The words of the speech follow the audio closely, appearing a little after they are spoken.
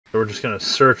So we're just gonna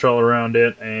search all around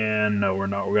it, and no, we're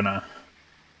not. We're gonna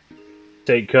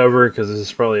take cover because this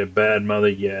is probably a bad mother.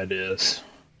 Yeah, it is.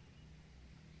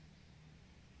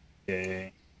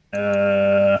 Okay.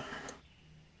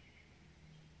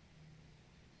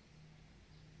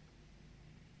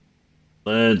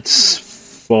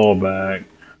 Let's fall back.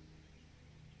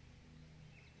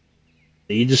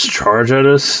 Did he just charge at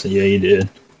us? Yeah, he did.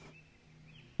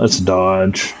 Let's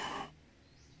dodge.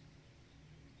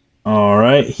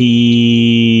 Alright,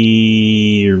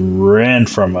 he ran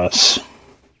from us.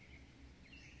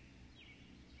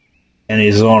 And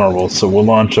he's vulnerable, so we'll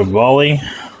launch a volley.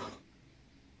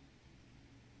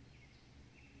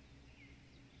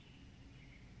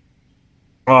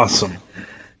 Awesome.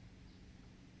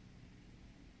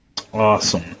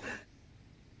 Awesome.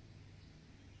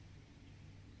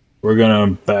 We're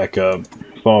gonna back up.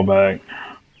 Fall back.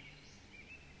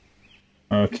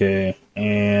 Okay,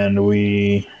 and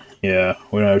we... yeah,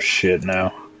 we don't have shit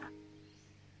now.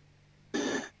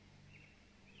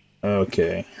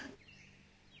 Okay.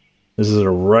 This is a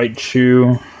right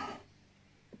shoe.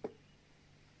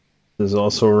 This is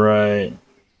also right.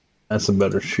 That's a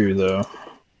better shoe, though.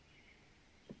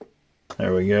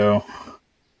 There we go.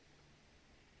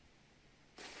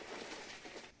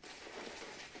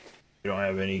 We don't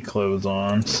have any clothes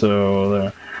on, so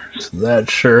there's that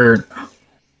shirt.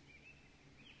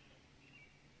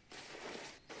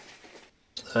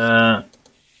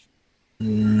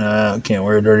 No, can't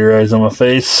wear dirty rags on my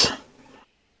face.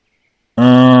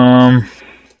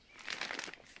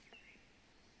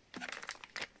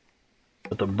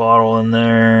 Put the bottle in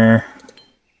there.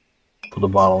 Put the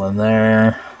bottle in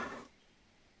there.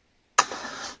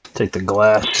 Take the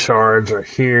glass shards right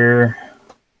here.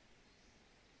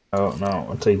 Oh no,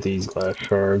 I'll take these glass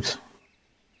shards.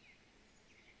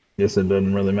 Guess it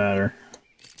doesn't really matter.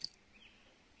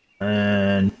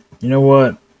 And you know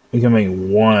what? We can make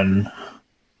one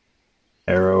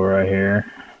arrow right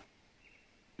here.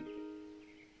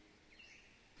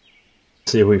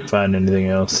 See if we find anything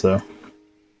else though.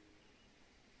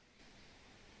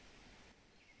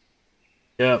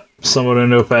 Yep, somewhat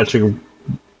into Patrick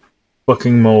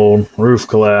fucking mold. Roof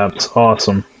collapse.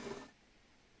 Awesome.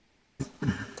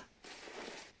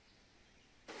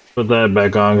 Put that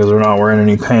back on because we're not wearing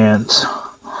any pants.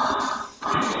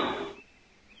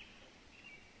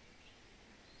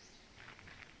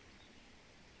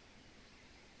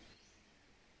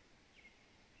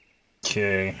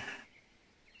 Okay.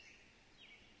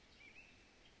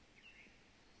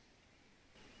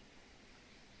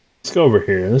 Let's go over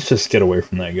here. Let's just get away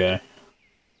from that guy.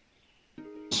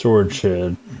 Sword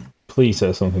shed. Please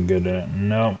have something good in it.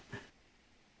 Nope.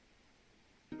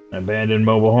 Abandoned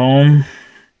mobile home.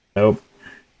 Nope.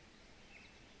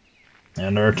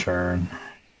 And our turn.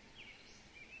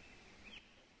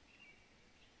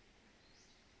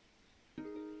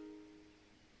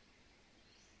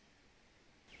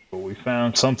 But we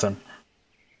found something.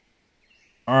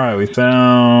 Alright, we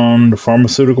found a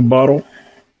pharmaceutical bottle.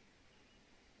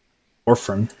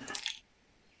 Orphan.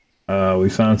 We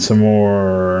found some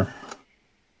more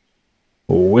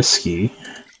whiskey.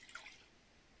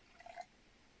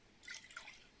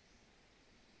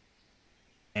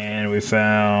 And we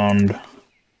found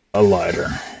a lighter.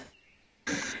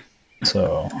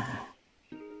 So,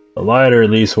 a lighter at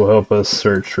least will help us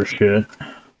search for shit.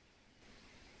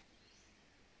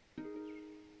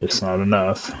 It's not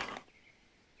enough.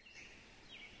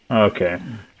 Okay.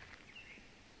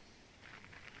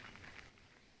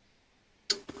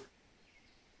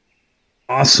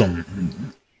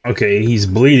 Awesome. Okay, he's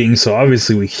bleeding, so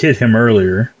obviously we hit him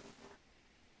earlier.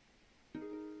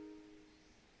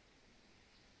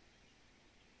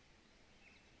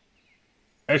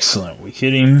 Excellent. We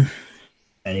hit him,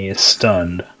 and he is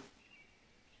stunned.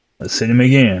 Let's hit him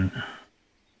again.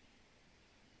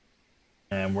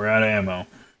 And we're out of ammo.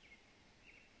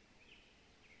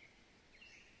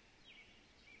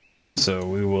 So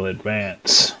we will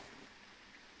advance.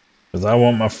 Because I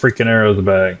want my freaking arrows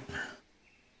back.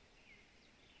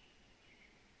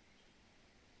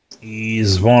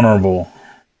 He's vulnerable.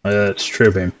 Let's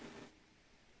trip him.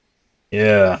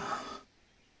 Yeah.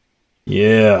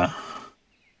 Yeah.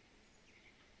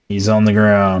 He's on the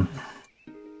ground.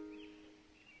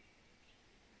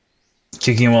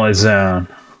 Kick him while he's down.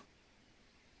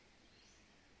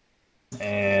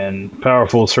 And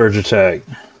powerful surge attack.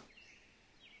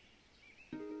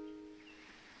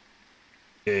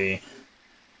 Okay.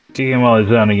 Kick him while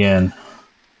he's down again.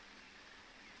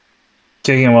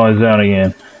 Kick him while he's down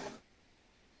again.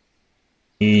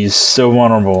 He's so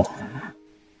vulnerable.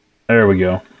 There we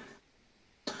go.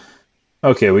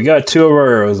 Okay, we got 2 of our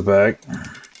arrows back.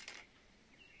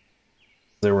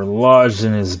 They were lodged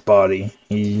in his body.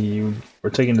 We're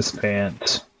taking his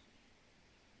pants.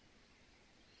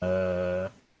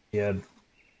 He had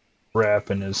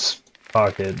wrap in his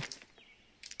pocket.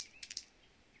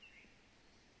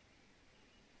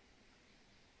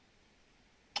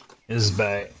 His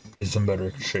back is in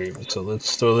better shape. So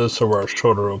let's throw this over our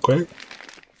shoulder real quick.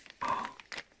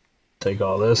 Take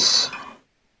all this.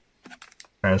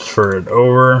 Transfer it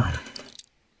over.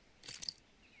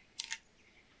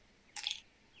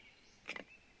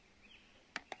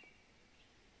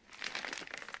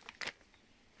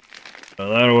 So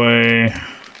that way,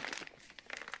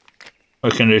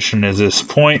 what condition is this?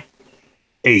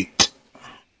 0.8.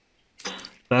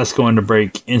 That's going to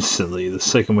break instantly the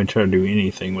second we try to do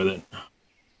anything with it.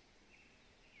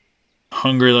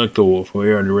 Hungry like the wolf.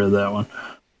 We already read that one.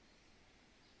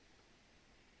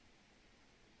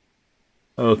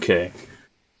 Okay.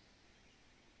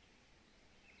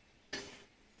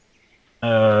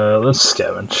 Let's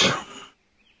scavenge.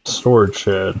 Storage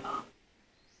shed.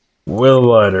 Will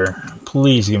lighter.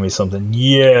 Please give me something.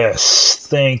 Yes!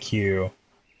 Thank you.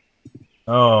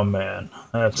 Oh man,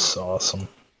 that's awesome.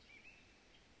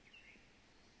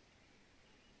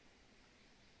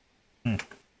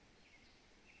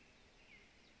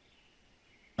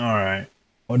 Alright.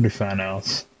 What did we find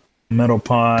else? Metal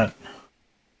pot.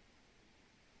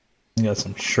 We got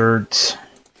some shirts.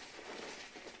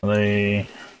 Are they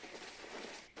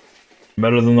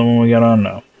better than the one we got on?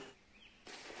 No.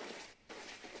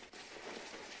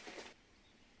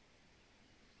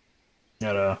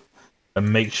 Got a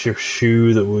makeshift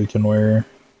shoe that we can wear.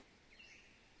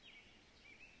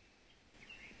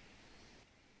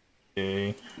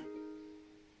 Okay.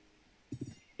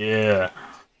 Yeah.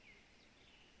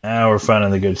 Now we're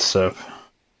finding the good stuff.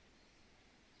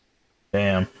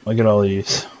 Damn, look at all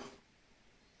these.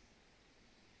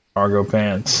 Cargo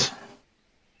pants.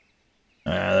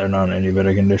 They're not in any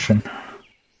better condition.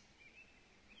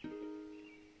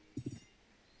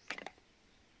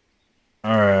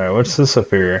 Alright, what's this up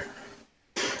here?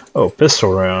 Oh,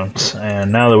 pistol rounds.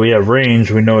 And now that we have range,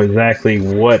 we know exactly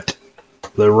what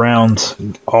the rounds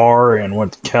are and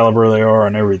what caliber they are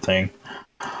and everything.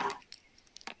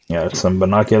 Got some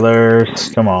binoculars.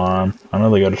 Come on. I know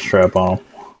they got a strap on them.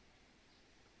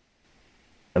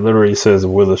 It literally says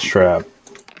with a strap.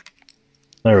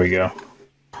 There we go.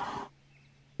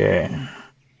 Okay.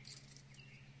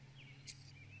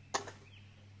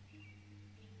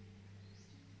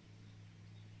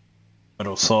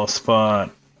 Metal soft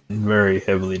spot. Very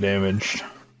heavily damaged.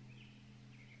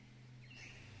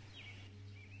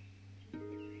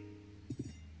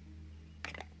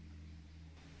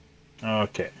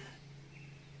 Okay.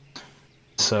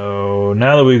 So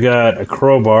now that we've got a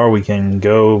crowbar, we can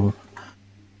go.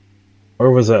 Where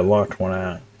was that locked one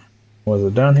at? Was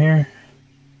it down here?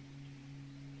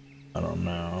 I don't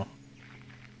know.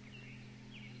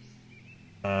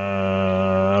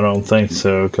 I don't think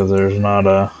so, because there's not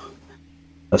a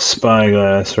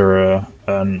spyglass or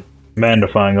a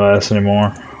magnifying glass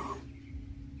anymore.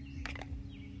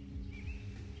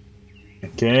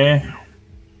 Okay.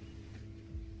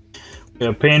 We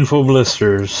have painful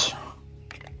blisters.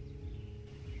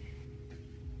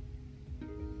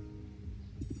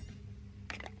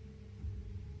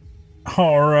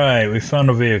 Alright, we found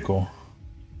a vehicle.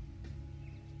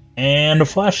 And a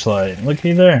flashlight.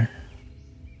 Looky there.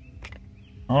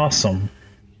 Awesome.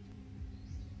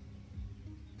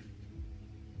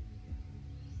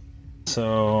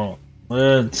 So,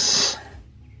 let's...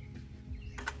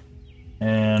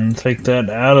 and take that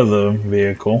out of the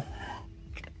vehicle.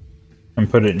 And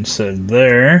put it instead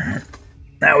there.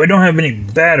 Now, we don't have any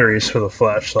batteries for the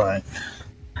flashlight.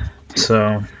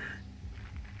 So...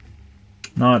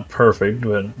 not perfect,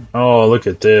 but... oh, look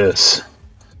at this.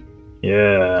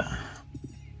 Yeah.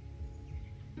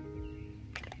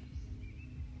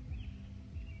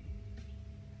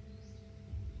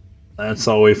 That's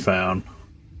all we found.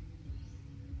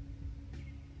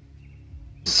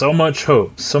 So much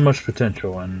hope, so much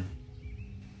potential, and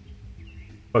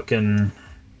fucking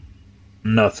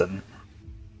nothing.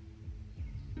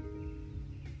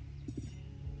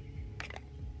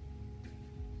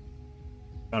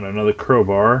 Found another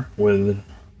crowbar with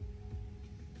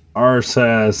ours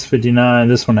has 59.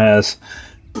 This one has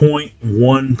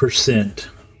 0.1%.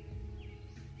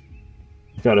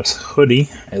 Got a hoodie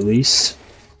at least.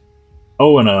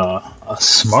 Oh, and a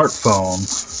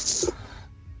smartphone.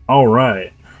 All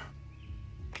right.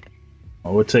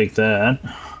 Well, we'll take that.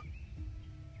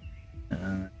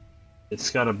 It's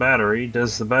got a battery.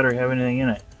 Does the battery have anything in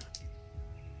it?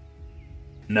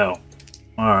 No.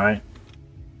 All right.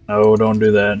 No, don't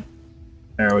do that.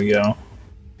 There we go.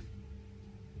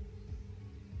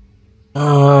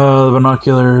 the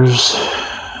binoculars.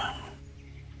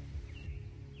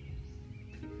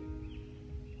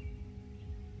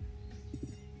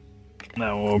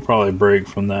 That one will probably break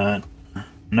from that.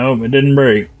 Nope, it didn't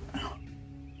break.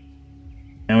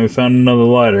 And we found another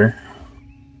lighter.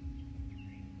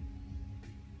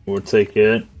 We'll take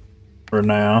it for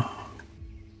now.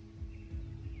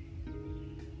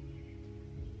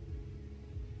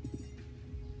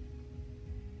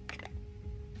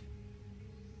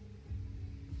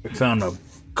 We found a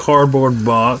cardboard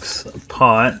box, a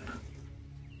pot.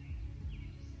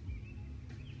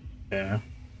 Yeah.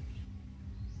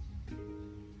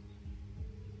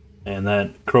 And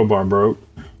that crowbar broke.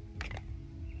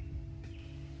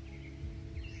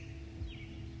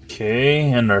 Okay,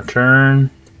 end our turn.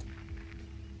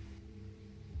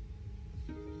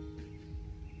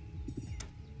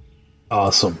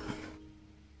 Awesome.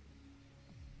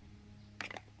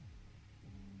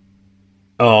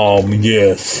 Oh,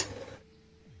 yes.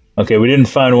 Okay, we didn't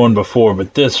find one before,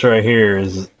 but this right here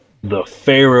is the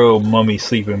Pharaoh mummy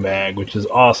sleeping bag, which is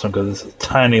awesome because it's a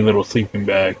tiny little sleeping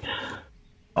bag.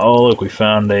 Oh, look, we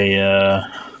found a,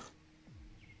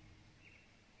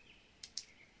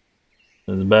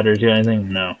 does the battery do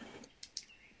anything? No.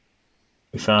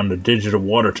 We found a digital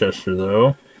water tester,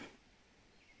 though.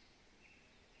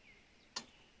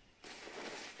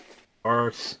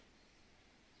 Arts.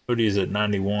 Hoodie's at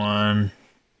 91.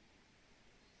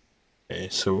 Okay,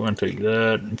 so we're going to take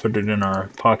that and put it in our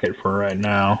pocket for right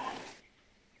now.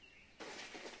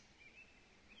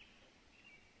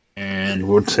 And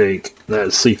we'll take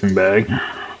that sleeping bag.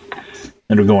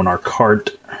 It'll go in our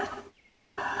cart.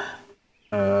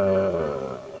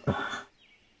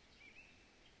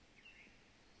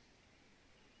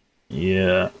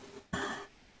 Yeah.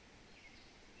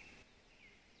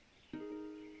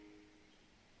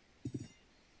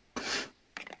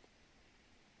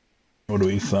 What do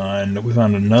we find? We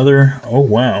found another. Oh,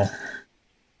 wow.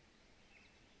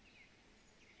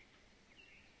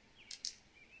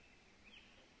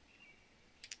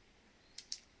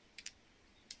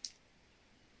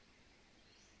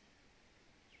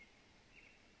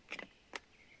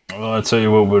 Well, I'll tell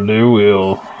you what we'll do.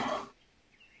 We'll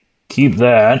keep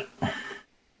that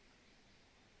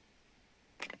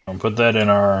and put that in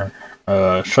our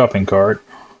shopping cart.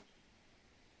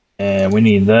 And we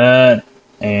need that.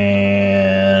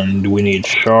 And we need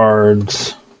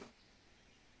shards.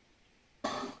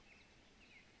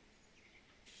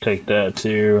 Take that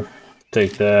too.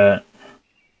 Take that.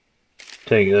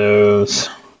 Take those.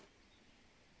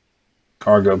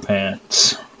 Cargo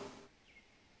pants.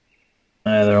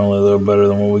 They're only a little better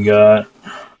than what we got.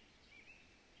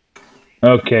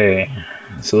 Okay,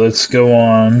 so let's go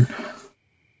on.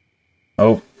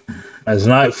 Oh, as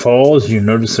night falls, you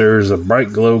notice there's a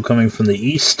bright glow coming from the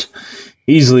east,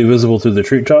 easily visible through the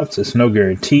treetops. It's no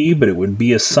guarantee, but it would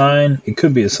be a sign. It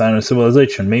could be a sign of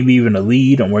civilization, maybe even a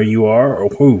lead on where you are or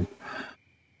who.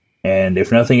 And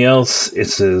if nothing else,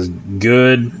 it's as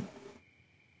good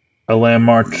a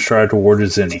landmark to try toward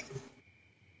as any.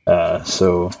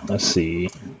 So let's see.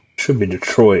 Should be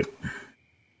Detroit.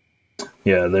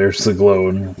 Yeah, there's the glow,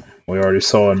 and we already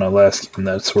saw in the last game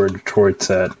that's where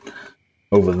Detroit's at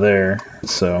over there.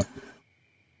 So,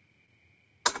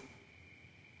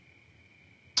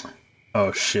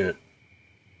 oh shit.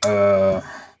 There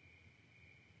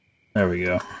we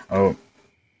go. Oh,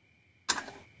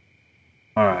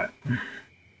 all right.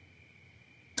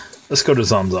 Let's go to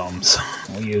Zomzoms.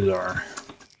 We'll use our.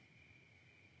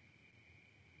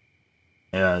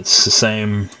 Yeah, it's the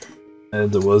same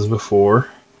as it was before.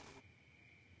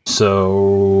 So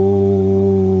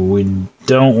we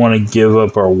don't want to give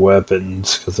up our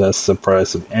weapons because that's the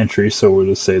price of entry. So we'll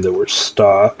just say that we're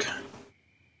stock.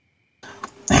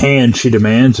 Hand, she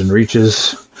demands, and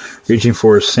reaching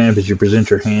for a stamp as you present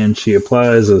your hand. She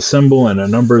applies a symbol and a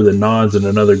number, then nods, and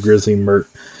another grisly merc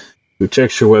who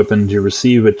checks your weapons. You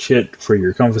receive a chit for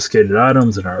your confiscated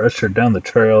items and are ushered down the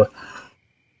trail.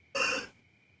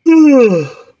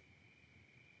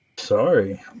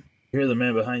 Sorry. Hear the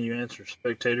man behind you answer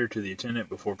spectator to the attendant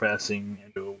before passing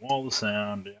into a wall of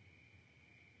sound.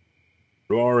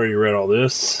 You already read all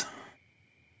this.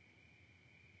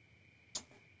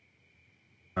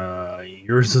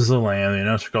 Yours is the lamb. The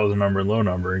announcer calls a number and low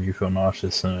number. You feel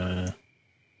nauseous and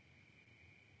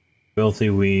filthy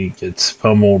weak. It's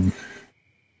pummeled.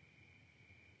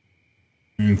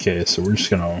 Okay, so we're just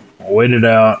gonna wait it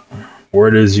out.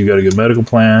 Word is you got a good medical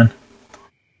plan.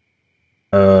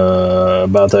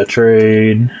 About that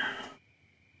trade.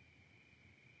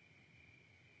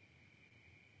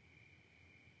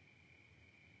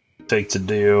 Take the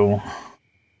deal.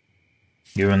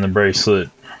 Give him the bracelet.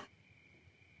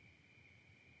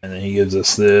 And then he gives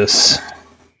us this.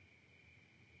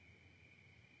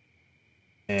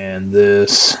 And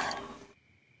this.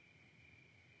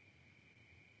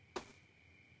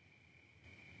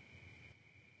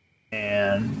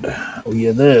 And we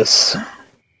get this.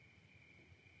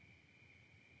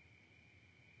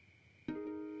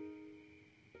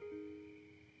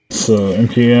 So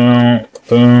empty out,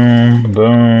 boom,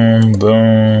 boom,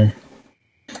 boom,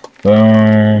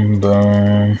 boom,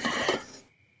 boom.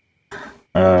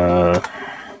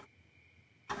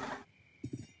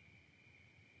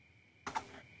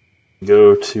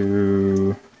 Go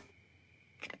to,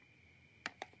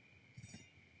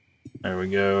 there we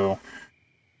go.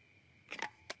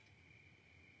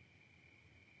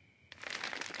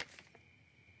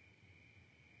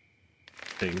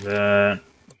 Take that,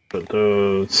 put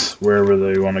those wherever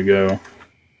they want to go.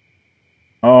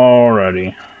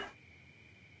 Alrighty.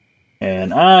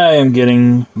 And I am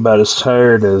getting about as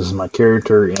tired as my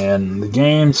character in the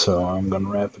game, so I'm going to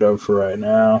wrap it up for right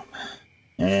now.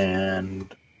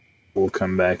 And we'll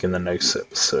come back in the next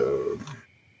episode.